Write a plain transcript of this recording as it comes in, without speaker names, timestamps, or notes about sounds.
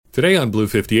Today on Blue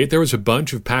 58, there was a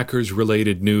bunch of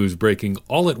Packers-related news breaking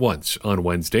all at once on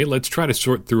Wednesday. Let's try to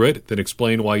sort through it, then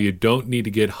explain why you don't need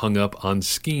to get hung up on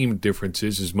scheme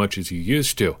differences as much as you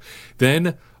used to.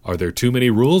 Then, are there too many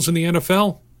rules in the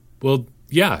NFL? Well,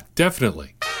 yeah,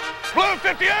 definitely. Blue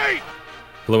 58!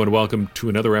 Hello and welcome to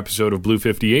another episode of Blue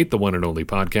 58, the one and only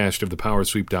podcast of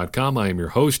thepowersweep.com. I am your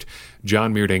host,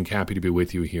 John Meerdink, happy to be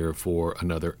with you here for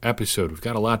another episode. We've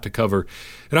got a lot to cover,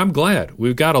 and I'm glad.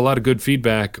 We've got a lot of good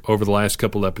feedback over the last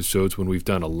couple episodes when we've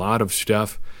done a lot of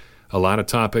stuff, a lot of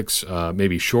topics,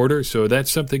 maybe shorter, so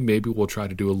that's something maybe we'll try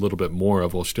to do a little bit more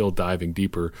of while still diving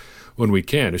deeper when we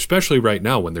can, especially right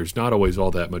now when there's not always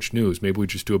all that much news. Maybe we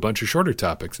just do a bunch of shorter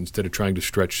topics instead of trying to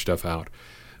stretch stuff out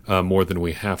more than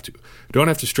we have to. Don't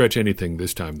have to stretch anything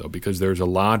this time, though, because there's a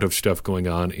lot of stuff going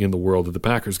on in the world of the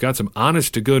Packers. Got some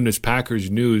honest-to-goodness Packers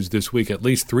news this week, at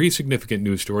least 3 significant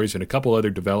news stories and a couple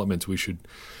other developments we should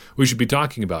be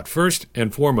talking about. First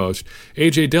and foremost,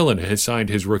 A.J. Dillon has signed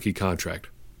his rookie contract.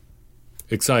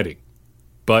 Exciting,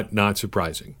 but not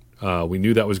surprising. We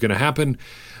knew that was going to happen.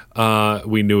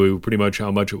 We knew pretty much how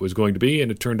much it was going to be,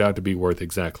 and it turned out to be worth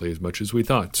exactly as much as we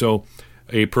thought. So,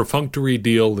 a perfunctory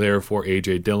deal there for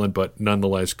A.J. Dillon, but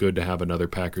nonetheless good to have another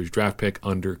Packers draft pick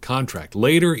under contract.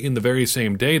 Later in the very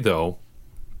same day, though,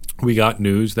 we got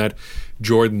news that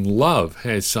Jordan Love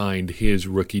has signed his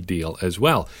rookie deal as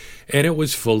well, and it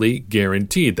was fully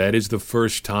guaranteed. That is the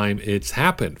first time it's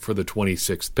happened for the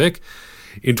 26th pick.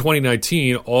 In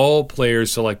 2019, all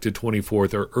players selected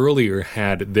 24th or earlier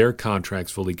had their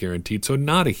contracts fully guaranteed, so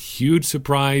not a huge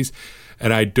surprise.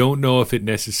 And I don't know if it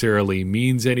necessarily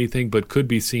means anything, but could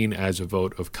be seen as a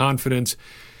vote of confidence.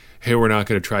 Hey, we're not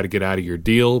going to try to get out of your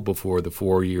deal before the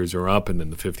 4 years are up and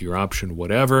then the 5th-year option,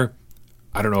 whatever.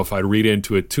 I don't know if I'd read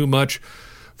into it too much.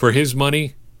 For his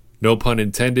money, no pun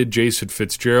intended, Jason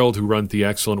Fitzgerald, who runs the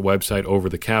excellent website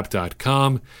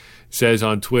overthecap.com, says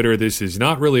on Twitter, this is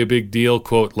not really a big deal.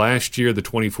 Quote, last year, the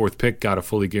 24th pick got a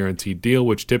fully guaranteed deal,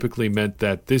 which typically meant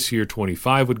that this year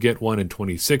 25 would get one and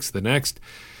 26 the next.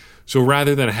 So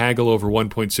rather than haggle over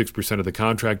 1.6% of the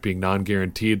contract being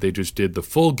non-guaranteed, they just did the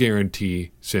full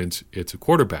guarantee since it's a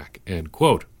quarterback, end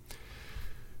quote.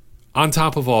 On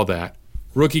top of all that,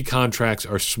 rookie contracts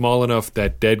are small enough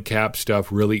that dead cap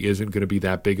stuff really isn't going to be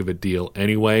that big of a deal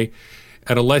anyway.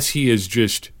 And unless he is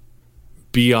just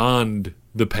beyond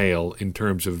the pale in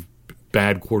terms of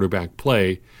bad quarterback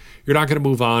play, you're not going to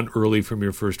move on early from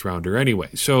your first rounder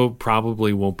anyway. So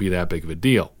probably won't be that big of a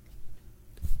deal.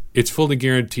 It's fully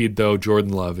guaranteed, though.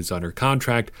 Jordan Love is under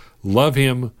contract. Love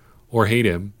him or hate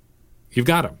him, you've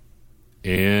got him.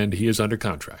 And he is under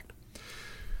contract.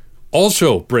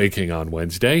 Also breaking on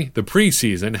Wednesday, the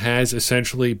preseason has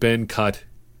essentially been cut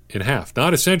in half.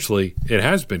 Not essentially, it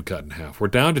has been cut in half. We're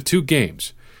down to 2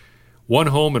 games. 1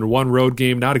 home and 1 road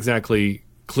game. Not exactly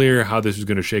clear how this is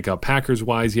going to shake out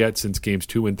Packers-wise yet, since games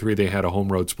 2 and 3 they had a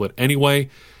home-road split anyway.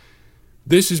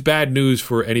 This is bad news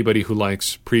for anybody who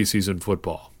likes preseason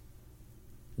football,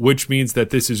 which means that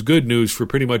this is good news for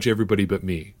pretty much everybody but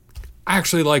me. I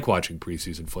actually like watching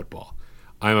preseason football.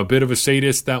 I'm a bit of a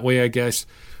sadist that way, I guess,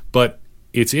 but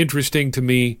it's interesting to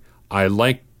me. I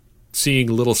like seeing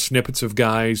little snippets of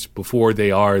guys before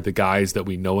they are the guys that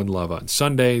we know and love on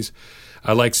Sundays.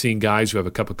 I like seeing guys who have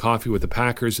a cup of coffee with the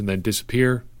Packers and then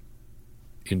disappear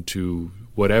into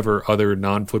whatever other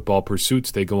non-football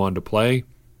pursuits they go on to play,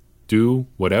 do,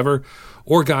 whatever,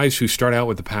 or guys who start out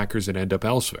with the Packers and end up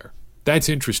elsewhere. That's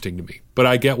interesting to me, but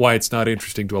I get why it's not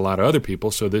interesting to a lot of other people,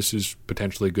 so this is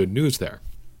potentially good news there.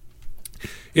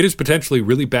 It is potentially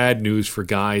really bad news for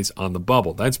guys on the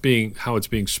bubble. That's how it's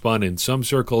being spun in some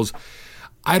circles.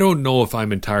 I don't know if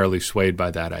I'm entirely swayed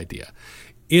by that idea.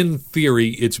 In theory,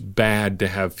 it's bad to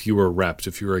have fewer reps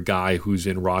if you're a guy who's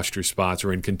in roster spots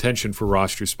or in contention for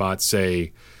roster spots,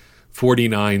 say,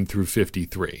 49 through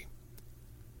 53.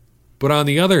 But on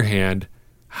the other hand,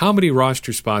 how many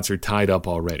roster spots are tied up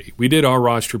already? We did our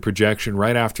roster projection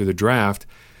right after the draft,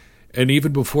 and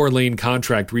even before Lane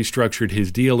Contract restructured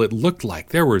his deal, it looked like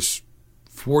there was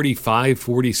 45,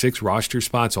 46 roster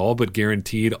spots all but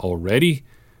guaranteed already.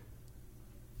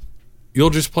 You'll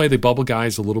just play the bubble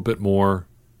guys a little bit more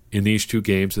in these 2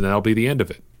 games, and that'll be the end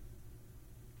of it.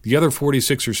 The other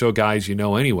 46 or so guys you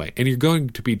know anyway, and you're going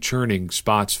to be churning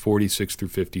spots 46 through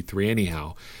 53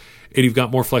 anyhow. And you've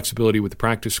got more flexibility with the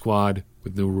practice squad,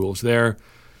 with new rules there.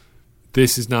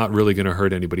 This is not really going to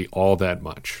hurt anybody all that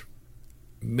much.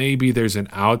 Maybe there's an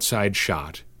outside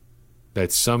shot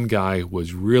that some guy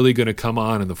was really going to come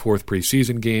on in the 4th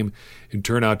preseason game and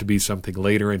turn out to be something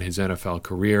later in his NFL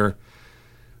career.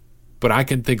 But I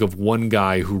can think of one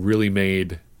guy who really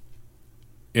made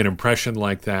an impression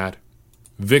like that.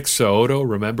 Vic So'oto,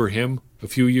 remember him a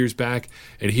few years back,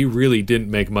 and he really didn't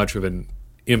make much of an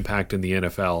impact in the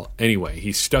NFL anyway.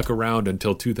 He stuck around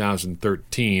until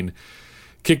 2013,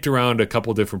 kicked around a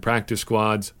couple different practice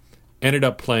squads, ended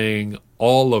up playing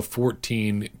all of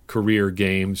 14 career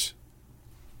games.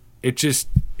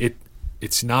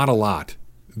 It's not a lot.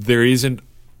 There isn't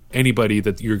anybody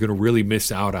that you're going to really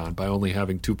miss out on by only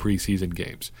having 2 preseason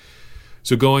games.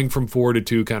 So going from 4 to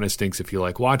 2 kind of stinks if you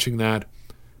like watching that.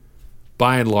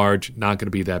 By and large, not going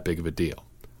to be that big of a deal.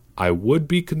 I would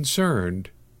be concerned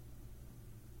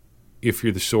if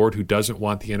you're the sort who doesn't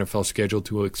want the NFL schedule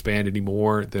to expand any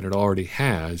more than it already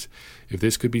has, if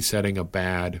this could be setting a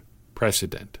bad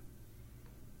precedent.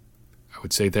 I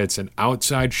would say that's an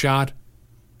outside shot,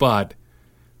 but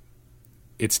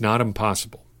it's not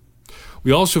impossible.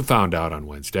 We also found out on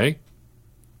Wednesday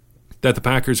that the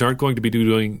Packers aren't going to be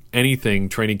doing anything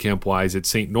training camp-wise at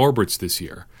St. Norbert's this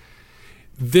year.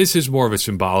 This is more of a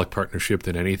symbolic partnership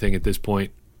than anything at this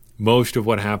point. Most of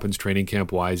what happens training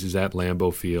camp-wise is at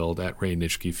Lambeau Field, at Ray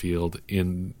Nitschke Field,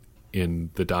 in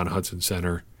the Don Hudson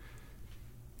Center.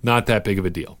 Not that big of a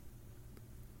deal.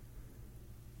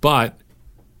 But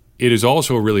it is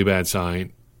also a really bad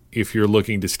sign if you're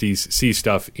looking to see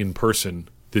stuff in person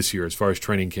this year as far as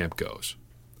training camp goes.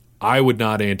 I would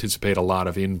not anticipate a lot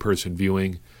of in-person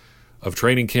viewing of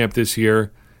training camp this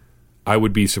year. I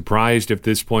would be surprised at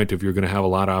this point if you're going to have a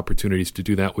lot of opportunities to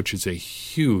do that, which is a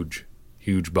huge,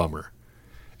 huge bummer.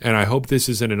 And I hope this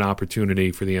isn't an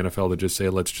opportunity for the NFL to just say,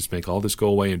 let's just make all this go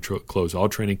away and close all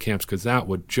training camps, because that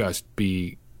would just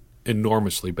be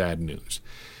enormously bad news.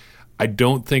 I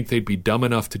don't think they'd be dumb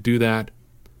enough to do that,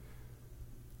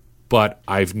 but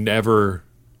I've never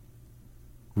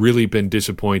really been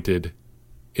disappointed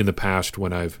in the past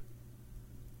when I've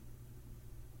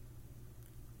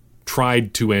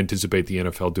tried to anticipate the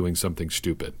NFL doing something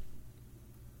stupid.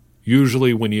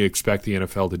 Usually when you expect the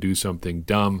NFL to do something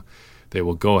dumb, they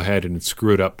will go ahead and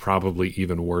screw it up probably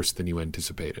even worse than you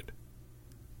anticipated.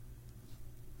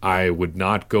 I would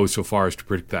not go so far as to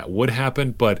predict that would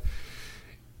happen, but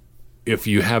if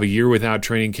you have a year without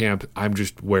training camp, I'm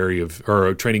just wary of,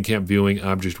 or training camp viewing,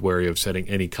 I'm just wary of setting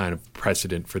any kind of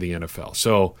precedent for the NFL.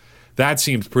 So that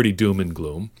seems pretty doom and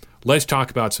gloom. Let's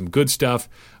talk about some good stuff.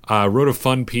 Wrote a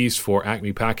fun piece for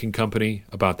Acme Packing Company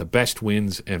about the best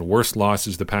wins and worst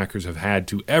losses the Packers have had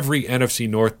to every NFC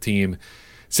North team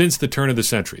since the turn of the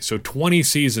century. So 20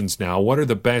 seasons now. What are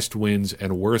the best wins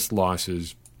and worst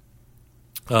losses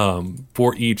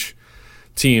for each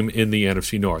team in the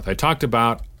NFC North? I talked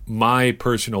about my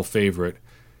personal favorite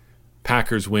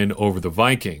Packers win over the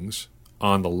Vikings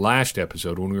on the last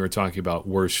episode when we were talking about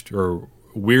worst or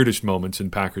weirdest moments in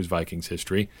Packers-Vikings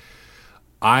history.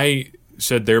 I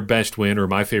said their best win, or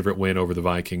my favorite win over the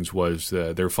Vikings, was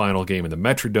their final game in the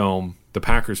Metrodome, the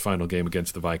Packers' final game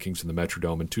against the Vikings in the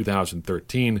Metrodome in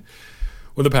 2013,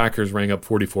 when the Packers rang up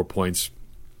 44 points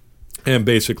and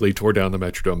basically tore down the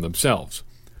Metrodome themselves.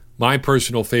 My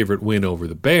personal favorite win over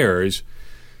the Bears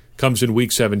comes in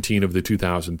Week 17 of the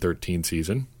 2013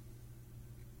 season.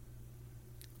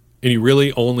 And you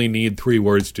really only need 3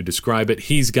 words to describe it.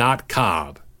 He's got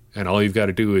Cobb. And all you've got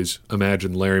to do is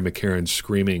imagine Larry McCarron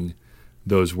screaming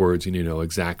those words, and you know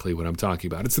exactly what I'm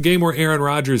talking about. It's the game where Aaron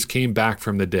Rodgers came back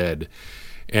from the dead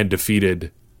and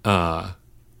defeated the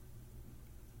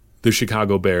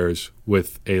Chicago Bears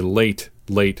with a late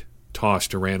toss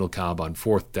to Randall Cobb on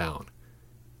 4th down.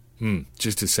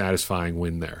 Just a satisfying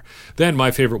win there. Then my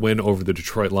favorite win over the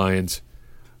Detroit Lions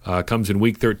comes in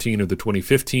Week 13 of the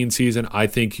 2015 season. I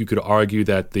think you could argue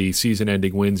that the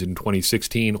season-ending wins in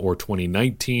 2016 or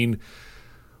 2019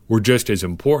 were just as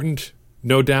important,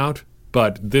 no doubt,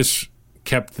 but this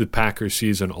kept the Packers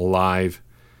season alive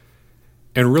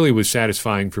and really was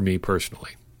satisfying for me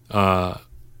personally.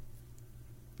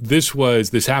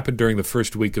 This happened during the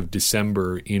first week of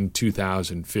December in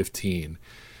 2015.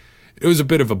 It was a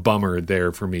bit of a bummer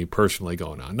there for me personally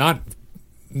going on.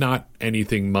 Not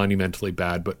anything monumentally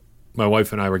bad, but my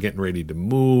wife and I were getting ready to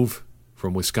move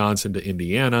from Wisconsin to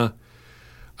Indiana.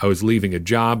 I was leaving a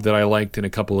job that I liked in a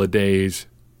couple of days.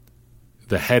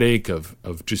 The headache of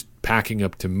just packing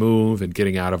up to move and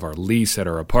getting out of our lease at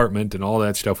our apartment and all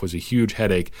that stuff was a huge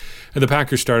headache. And the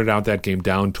Packers started out that game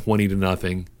down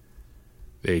 20-0.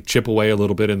 They chip away a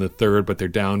little bit in the third, but they're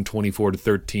down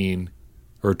 24-13,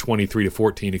 or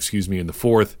 23-14, in the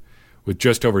fourth, with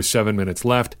just over 7 minutes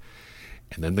left.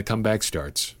 And then the comeback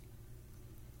starts.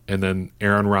 And then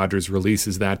Aaron Rodgers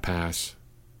releases that pass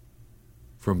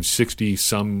from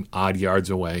 60-some odd yards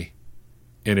away.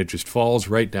 And it just falls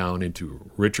right down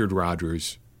into Richard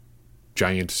Rodgers'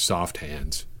 giant soft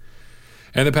hands.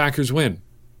 And the Packers win.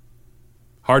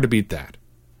 Hard to beat that.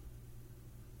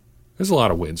 There's a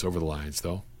lot of wins over the Lions,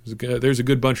 though. There's a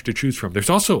good bunch to choose from. There's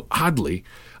also, oddly,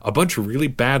 a bunch of really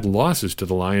bad losses to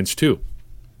the Lions, too.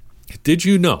 Did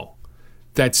you know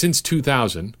that since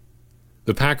 2000,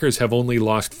 the Packers have only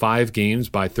lost 5 games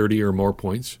by 30 or more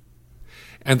points?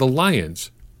 And the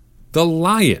Lions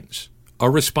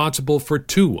are responsible for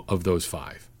 2 of those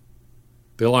 5.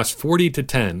 They lost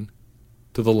 40-10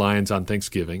 to the Lions on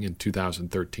Thanksgiving in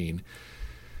 2013.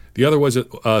 The other was a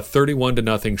 31-0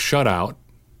 shutout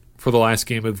for the last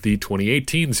game of the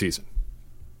 2018 season.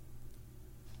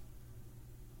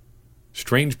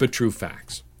 Strange but true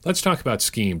facts. Let's talk about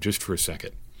scheme just for a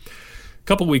second. A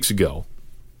couple weeks ago,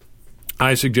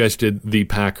 I suggested the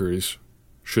Packers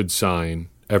should sign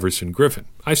Everson Griffen.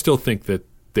 I still think that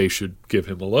they should give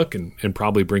him a look and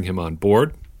probably bring him on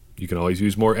board. You can always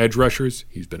use more edge rushers.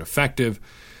 He's been effective,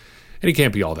 and he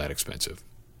can't be all that expensive.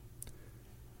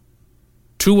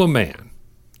 To a man,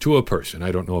 to a person,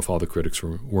 I don't know if all the critics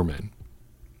were men,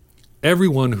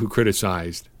 everyone who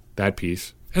criticized that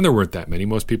piece, and there weren't that many,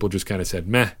 most people just kind of said,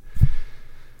 meh.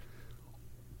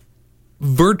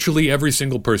 Virtually every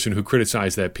single person who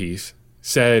criticized that piece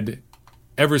said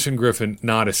Everson Griffen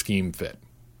not a scheme fit.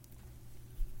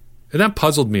 And that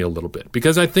puzzled me a little bit,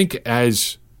 because I think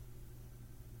as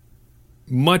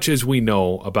much as we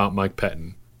know about Mike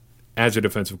Pettin as a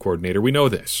defensive coordinator, we know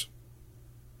this.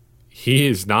 He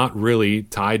is not really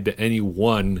tied to any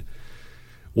one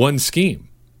scheme.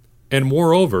 And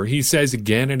moreover, he says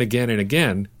again and again and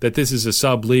again that this is a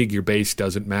sub-league, your base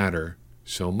doesn't matter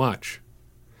so much.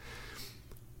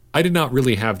 I did not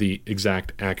really have the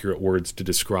exact accurate words to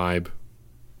describe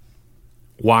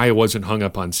why I wasn't hung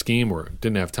up on scheme or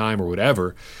didn't have time or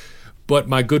whatever, but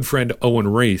my good friend Owen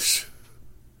Reese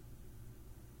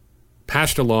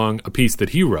passed along a piece that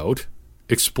he wrote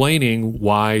explaining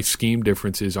why scheme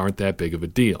differences aren't that big of a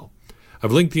deal.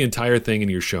 I've linked the entire thing in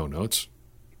your show notes,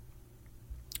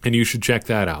 and you should check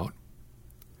that out.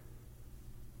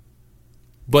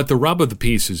 But the rub of the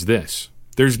piece is this.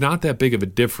 There's not that big of a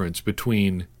difference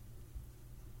between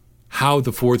how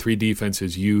the 4-3 defense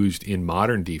is used in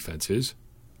modern defenses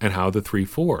and how the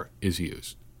 3-4 is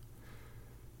used.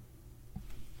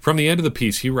 From the end of the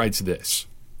piece, he writes this,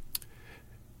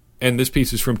 and this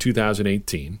piece is from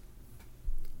 2018,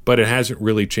 but it hasn't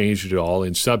really changed at all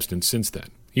in substance since then.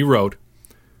 He wrote,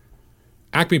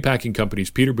 Acme Packing Company's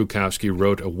Peter Bukowski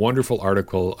wrote a wonderful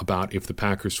article about if the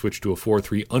Packers switch to a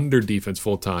 4-3 under defense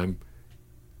full-time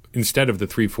instead of the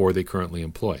 3-4 they currently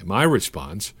employ. My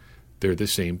response, they're the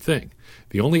same thing.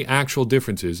 The only actual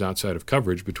differences outside of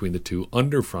coverage between the two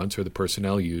under fronts are the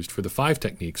personnel used for the 5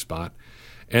 technique spot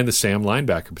and the Sam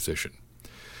linebacker position.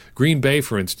 Green Bay,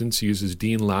 for instance, uses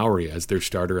Dean Lowry as their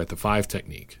starter at the 5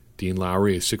 technique. Dean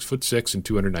Lowry is 6'6" and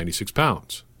 296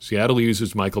 pounds. Seattle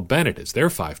uses Michael Bennett as their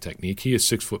 5 technique. He is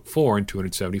 6'4" and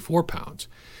 274 pounds.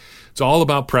 It's all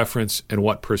about preference and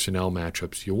what personnel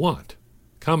matchups you want.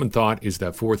 Common thought is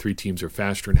that 4-3 teams are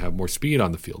faster and have more speed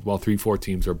on the field, while 3-4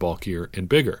 teams are bulkier and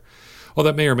bigger. While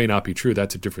that may or may not be true,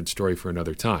 that's a different story for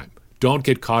another time. Don't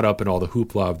get caught up in all the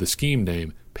hoopla of the scheme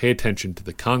name. Pay attention to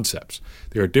the concepts.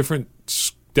 There are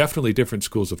definitely different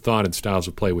schools of thought and styles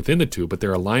of play within the two, but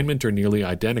their alignment are nearly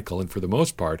identical and for the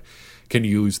most part can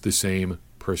use the same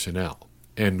personnel.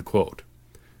 End quote.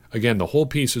 Again, the whole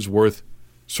piece is worth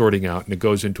sorting out, and it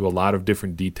goes into a lot of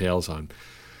different details on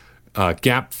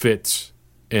gap fits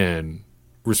and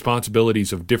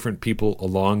responsibilities of different people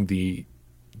along the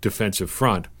defensive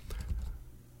front.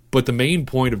 But the main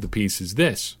point of the piece is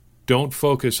this. Don't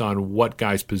focus on what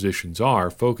guys' positions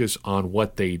are. Focus on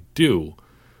what they do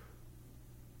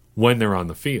when they're on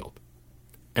the field.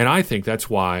 And I think that's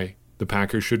why the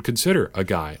Packers should consider a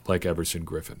guy like Everson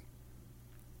Griffen.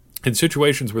 In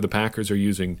situations where the Packers are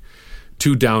using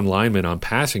 2 down linemen on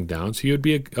passing downs, he would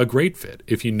be a great fit.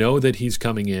 If you know that he's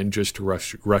coming in just to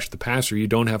rush the passer, you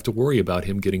don't have to worry about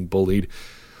him getting bullied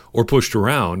or pushed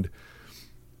around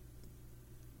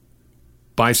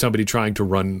by somebody trying to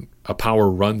run a power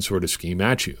run sort of scheme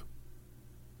at you.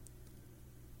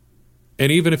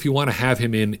 And even if you want to have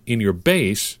him in your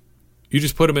base, you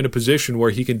just put him in a position where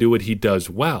he can do what he does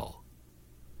well.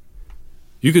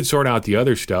 You could sort out the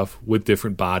other stuff with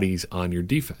different bodies on your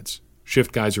defense.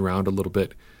 Shift guys around a little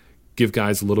bit, give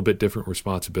guys a little bit different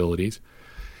responsibilities.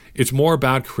 It's more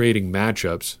about creating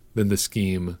matchups than the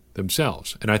scheme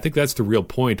themselves. And I think that's the real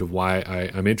point of why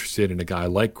I'm interested in a guy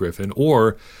like Griffen,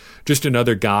 or just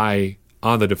another guy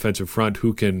on the defensive front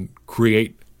who can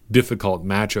create difficult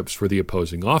matchups for the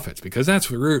opposing offense, because that's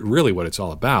really what it's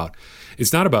all about.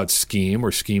 It's not about scheme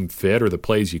or scheme fit or the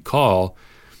plays you call.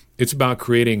 It's about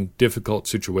creating difficult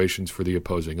situations for the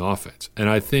opposing offense. And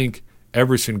I think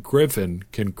Everson Griffen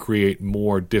can create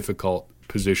more difficult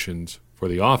positions for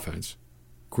the offense,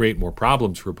 create more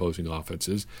problems for opposing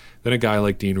offenses than a guy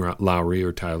like Dean Lowry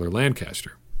or Tyler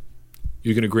Lancaster.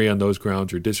 You can agree on those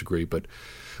grounds or disagree, but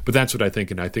that's what I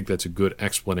think, and I think that's a good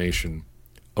explanation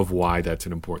of why that's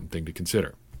an important thing to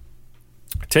consider.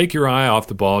 Take your eye off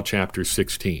the ball, chapter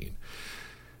 16.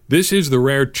 This is the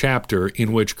rare chapter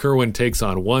in which Kerwin takes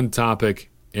on one topic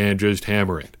and just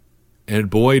hammer it. And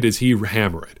boy, does he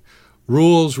hammer it.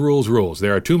 Rules, rules, rules.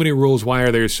 There are too many rules. Why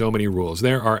are there so many rules?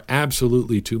 There are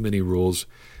absolutely too many rules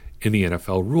in the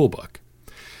NFL rulebook.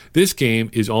 This game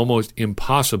is almost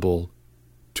impossible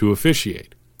to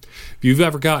officiate. If you've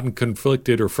ever gotten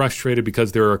conflicted or frustrated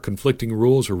because there are conflicting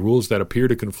rules or rules that appear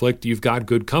to conflict, you've got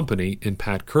good company in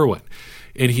Pat Kerwin.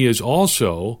 And he is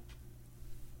also,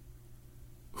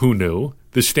 who knew,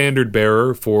 the standard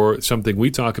bearer for something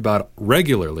we talk about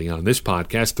regularly on this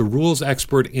podcast, the rules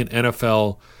expert in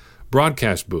NFL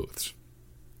broadcast booths.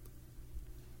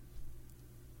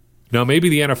 Now, maybe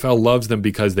the NFL loves them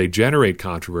because they generate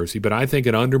controversy, but I think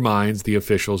it undermines the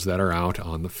officials that are out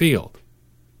on the field.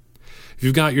 If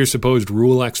you've got your supposed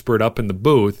rule expert up in the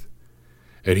booth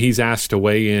and he's asked to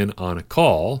weigh in on a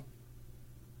call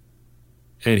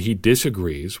and he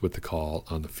disagrees with the call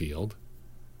on the field,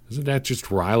 doesn't that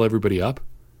just rile everybody up?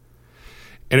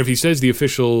 And if he says the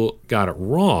official got it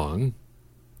wrong,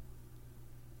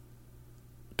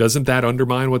 doesn't that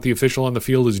undermine what the official on the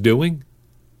field is doing?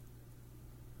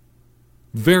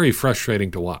 Very frustrating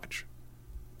to watch.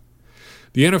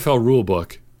 The NFL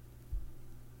rulebook,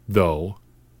 though,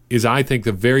 is, I think,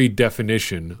 the very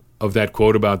definition of that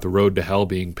quote about the road to hell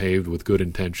being paved with good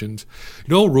intentions.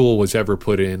 No rule was ever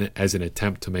put in as an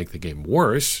attempt to make the game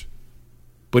worse,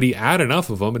 but he add enough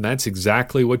of them, and that's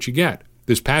exactly what you get.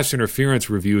 This pass interference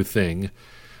review thing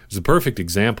is a perfect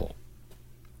example.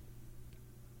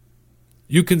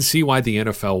 You can see why the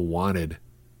NFL wanted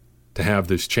to have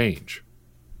this change.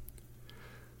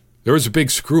 There was a big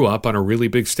screw-up on a really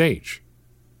big stage.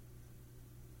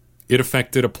 It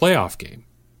affected a playoff game,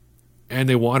 and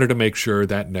they wanted to make sure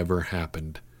that never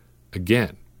happened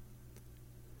again.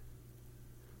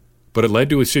 But it led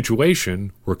to a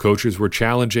situation where coaches were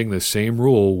challenging the same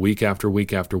rule week after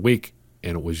week after week,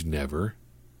 and it was never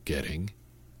getting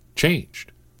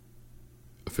changed.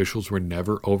 Officials were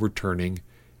never overturning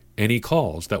any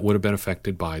calls that would have been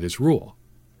affected by this rule.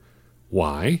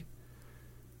 Why?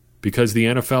 Because the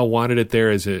NFL wanted it there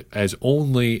as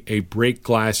only a break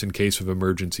glass in case of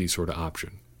emergency sort of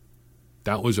option.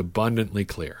 That was abundantly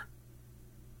clear.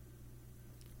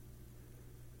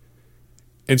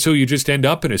 And so you just end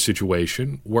up in a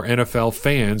situation where NFL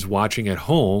fans watching at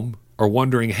home are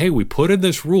wondering, hey, we put in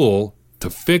this rule to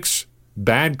fix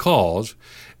bad calls,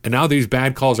 and now these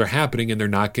bad calls are happening and they're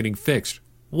not getting fixed.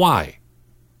 Why?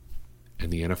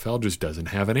 And the NFL just doesn't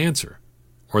have an answer,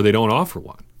 or they don't offer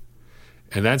one.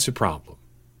 And that's a problem.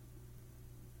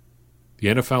 The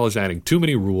NFL is adding too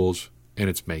many rules, and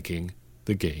it's making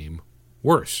the game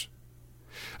worse.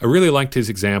 I really liked his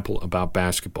example about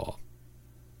basketball.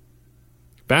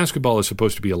 Basketball is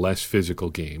supposed to be a less physical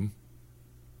game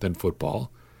than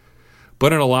football,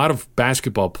 but in a lot of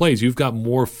basketball plays, you've got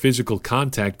more physical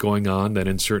contact going on than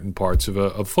in certain parts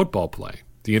of football play.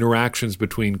 The interactions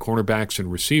between cornerbacks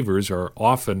and receivers are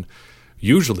often,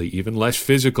 usually even, less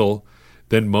physical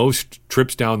than most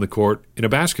trips down the court in a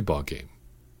basketball game.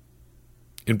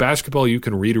 In basketball, you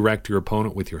can redirect your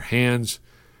opponent with your hands,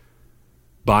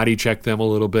 body check them a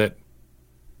little bit,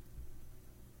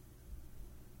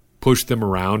 push them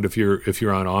around if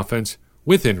you're on offense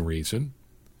within reason.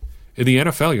 In the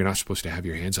NFL, you're not supposed to have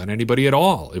your hands on anybody at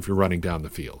all if you're running down the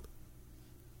field.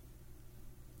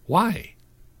 Why?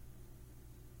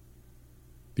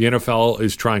 The NFL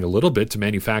is trying a little bit to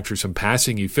manufacture some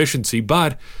passing efficiency,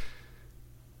 but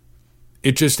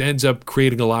it just ends up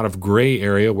creating a lot of gray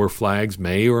area where flags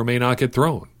may or may not get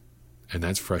thrown. And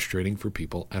that's frustrating for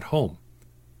people at home.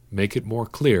 Make it more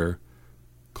clear,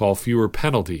 call fewer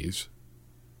penalties,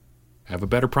 have a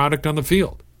better product on the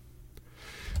field.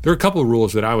 There are a couple of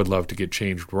rules that I would love to get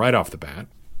changed right off the bat.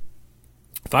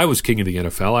 If I was king of the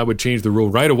NFL, I would change the rule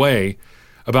right away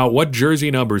about what jersey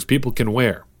numbers people can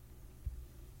wear.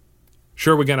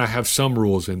 Sure, we're going to have some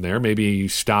rules in there. Maybe you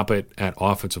stop it at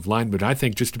offensive line, but I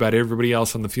think just about everybody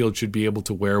else on the field should be able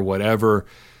to wear whatever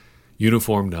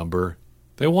uniform number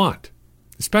they want,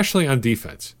 especially on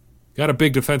defense. Got a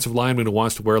big defensive lineman who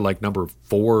wants to wear like number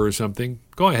 4 or something?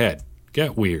 Go ahead.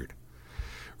 Get weird.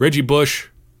 Reggie Bush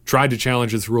tried to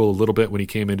challenge this rule a little bit when he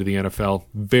came into the NFL.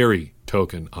 Very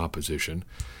token opposition.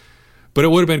 But it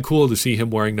would have been cool to see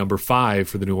him wearing number 5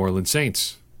 for the New Orleans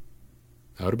Saints.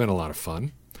 That would have been a lot of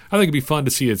fun. I think it'd be fun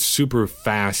to see a super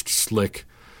fast, slick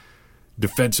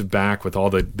defensive back with all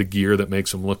the gear that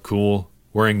makes him look cool,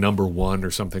 wearing number 1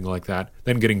 or something like that,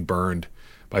 then getting burned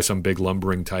by some big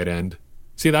lumbering tight end.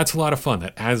 See, that's a lot of fun.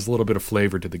 That adds a little bit of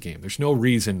flavor to the game. There's no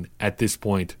reason at this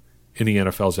point in the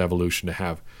NFL's evolution to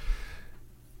have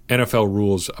NFL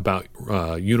rules about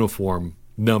uniform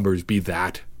numbers be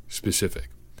that specific.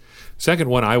 Second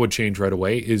one I would change right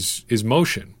away is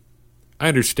motion. I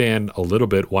understand a little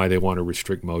bit why they want to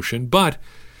restrict motion, but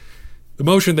the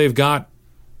motion they've got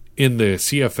in the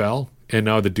CFL and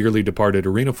now the dearly departed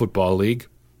Arena Football League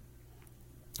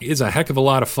is a heck of a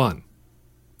lot of fun.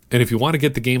 And if you want to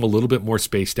get the game a little bit more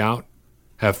spaced out,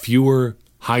 have fewer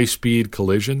high-speed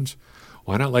collisions,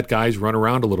 why not let guys run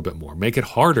around a little bit more? Make it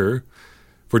harder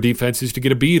for defenses to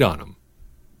get a bead on them.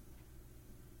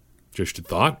 Just a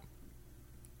thought.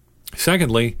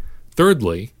 Thirdly,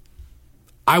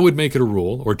 I would make it a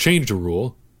rule or change a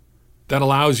rule that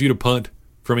allows you to punt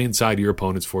from inside your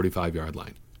opponent's 45-yard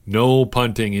line. No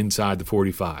punting inside the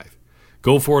 45.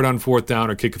 Go for it on 4th down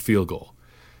or kick a field goal.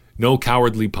 No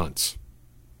cowardly punts.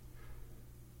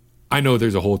 I know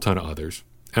there's a whole ton of others,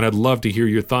 and I'd love to hear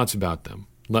your thoughts about them.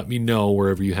 Let me know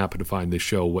wherever you happen to find this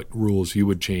show what rules you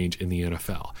would change in the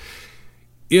NFL.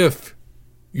 If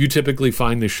you typically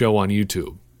find this show on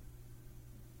YouTube,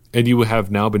 and you have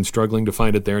now been struggling to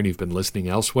find it there and you've been listening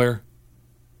elsewhere,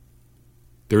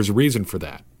 there's a reason for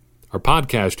that. Our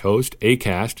podcast host,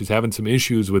 Acast, is having some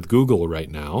issues with Google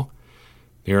right now.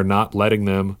 They are not letting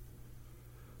them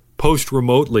post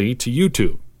remotely to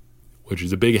YouTube, which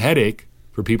is a big headache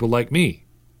for people like me.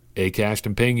 Acast,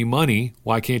 I'm paying you money.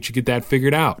 Why can't you get that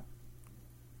figured out?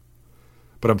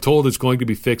 But I'm told it's going to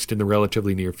be fixed in the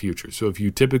relatively near future. So if you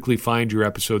typically find your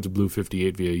episodes of Blue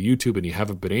 58 via YouTube and you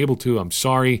haven't been able to, I'm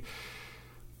sorry.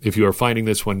 If you are finding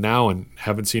this one now and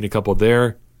haven't seen a couple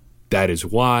there, that is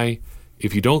why.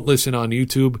 If you don't listen on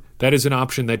YouTube, that is an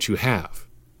option that you have.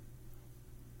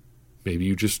 Maybe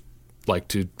you just like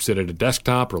to sit at a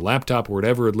desktop or laptop or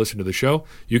whatever and listen to the show.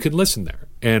 You can listen there.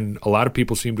 And a lot of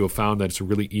people seem to have found that it's a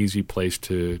really easy place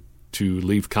to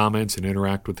leave comments and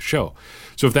interact with the show.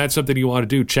 So if that's something you want to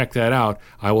do, check that out.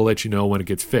 I will let you know when it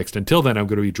gets fixed. Until then, I'm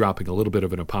going to be dropping a little bit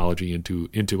of an apology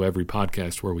into every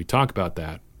podcast where we talk about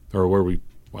that, or where we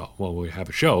have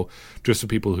a show, just so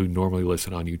people who normally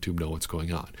listen on YouTube know what's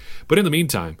going on. But in the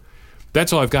meantime,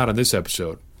 that's all I've got on this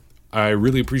episode. I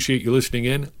really appreciate you listening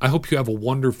in. I hope you have a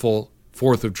wonderful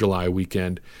 4th of July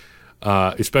weekend,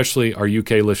 especially our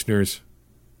UK listeners.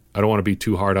 I don't want to be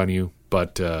too hard on you,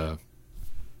 but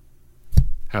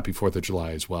happy 4th of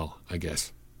July as well, I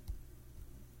guess.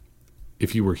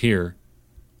 If you were here,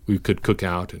 we could cook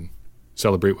out and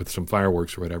celebrate with some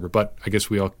fireworks or whatever, but I guess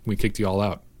we kicked you all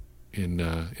out in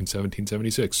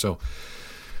 1776. So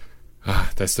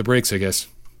that's the breaks, I guess.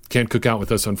 Can't cook out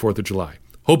with us on 4th of July.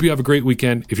 Hope you have a great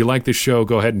weekend. If you like this show,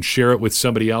 go ahead and share it with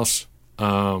somebody else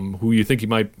who you think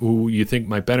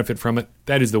might benefit from it.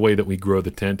 That is the way that we grow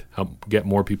the tent, help get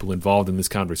more people involved in this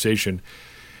conversation,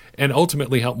 and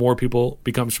ultimately help more people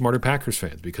become smarter Packers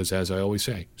fans. Because as I always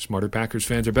say, smarter Packers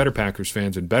fans are better Packers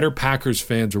fans, and better Packers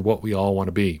fans are what we all want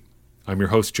to be. I'm your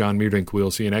host, John Meerdink.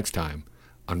 We'll see you next time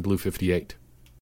on Blue 58.